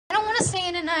don't want to stay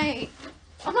in tonight.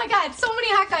 Oh my God, so many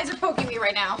hot guys are poking me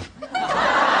right now.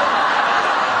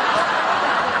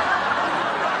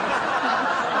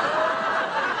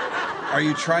 Are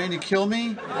you trying to kill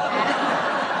me?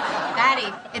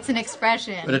 Daddy, it's an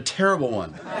expression. But a terrible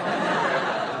one.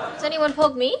 Does anyone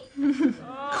poke me?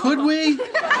 Could we?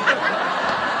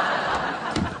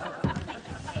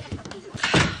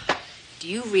 Do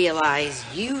you realize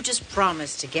you just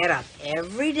promised to get up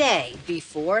every day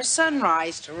before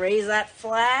sunrise to raise that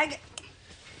flag?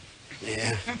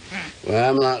 Yeah. Well,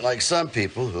 I'm not like some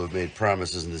people who have made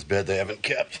promises in this bed they haven't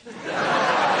kept.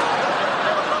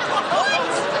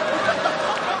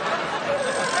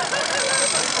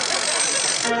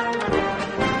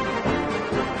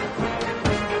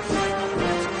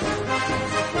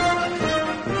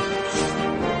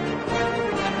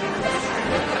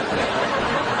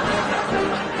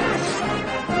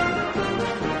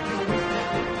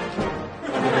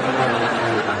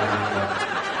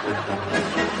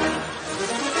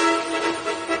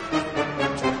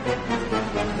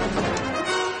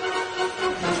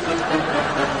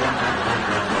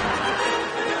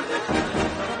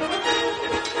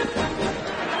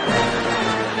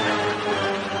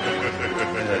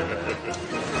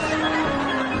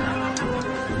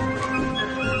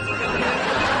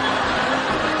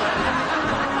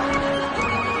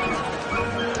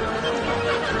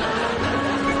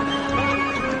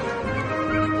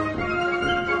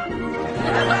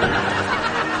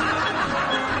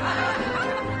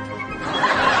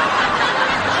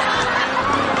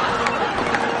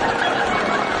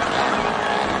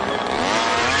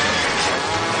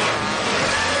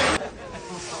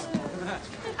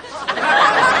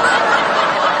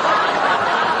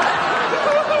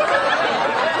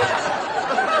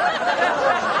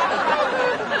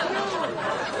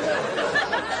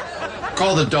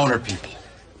 Call the donor people.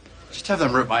 Just have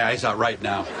them rip my eyes out right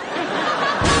now.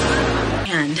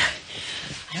 And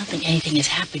I don't think anything has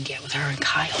happened yet with her and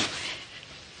Kyle.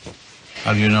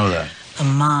 How do you know that? The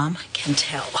mom can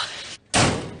tell.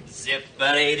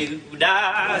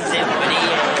 Zippity-doo-dah,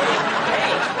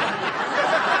 zippity-yay.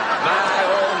 My,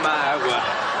 oh my, what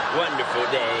a wonderful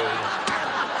day.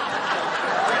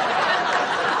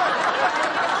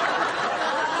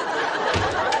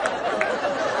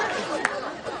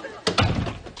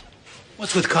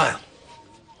 What's with Kyle?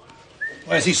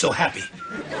 Why is he so happy?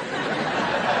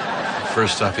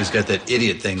 First off, he's got that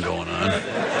idiot thing going on.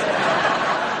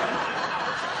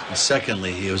 And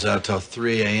secondly, he was out till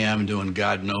 3 a.m. doing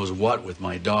God knows what with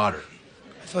my daughter.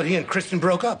 I thought he and Kristen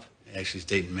broke up. Actually, he's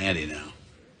dating Mandy now.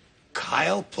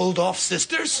 Kyle pulled off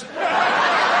sisters?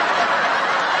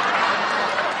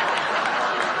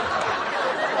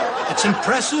 It's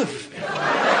impressive.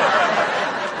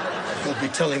 He'll be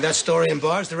telling that story in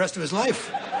bars the rest of his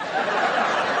life.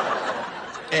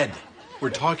 Ed, we're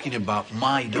talking about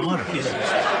my daughter.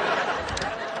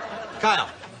 Kyle,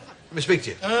 let me speak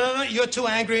to you. You're too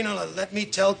angry. Now, let me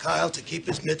tell Kyle to keep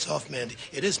his mitts off Mandy.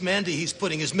 It is Mandy he's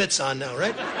putting his mitts on now,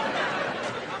 right?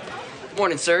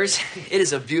 Morning, sirs. It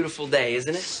is a beautiful day,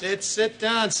 isn't it? Sit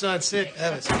down, son. Sit.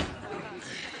 Have a seat.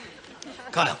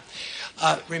 Kyle,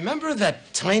 remember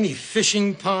that tiny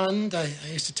fishing pond I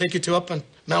used to take you to up on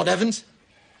Mount Evans?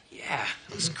 Yeah,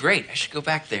 it was great. I should go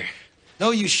back there.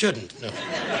 No, you shouldn't. No.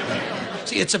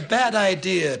 See, it's a bad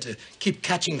idea to keep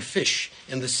catching fish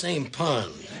in the same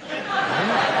pond.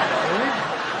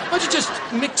 Why don't you just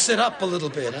mix it up a little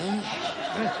bit,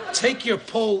 huh? Take your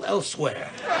pole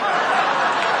elsewhere.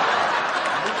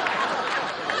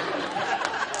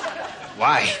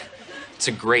 Why? It's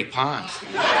a great pond.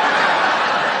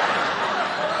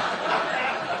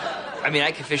 I mean,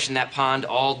 I could fish in that pond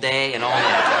all day and all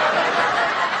night.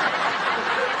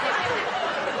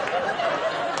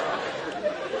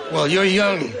 Well, you're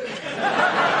young.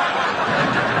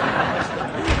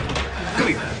 Come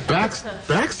here.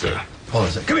 Baxter? Hold on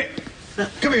a second. Come here.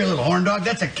 Come here, little horn dog.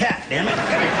 That's a cat, damn it.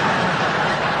 Come here.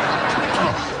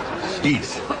 Oh,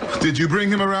 jeez. Did you bring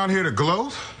him around here to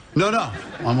gloat? No.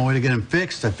 On my way to get him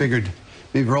fixed, I figured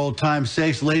maybe for old time's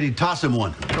sakes, lady, toss him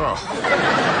one. Oh,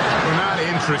 we're not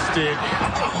interested.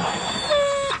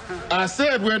 I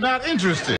said we're not interested.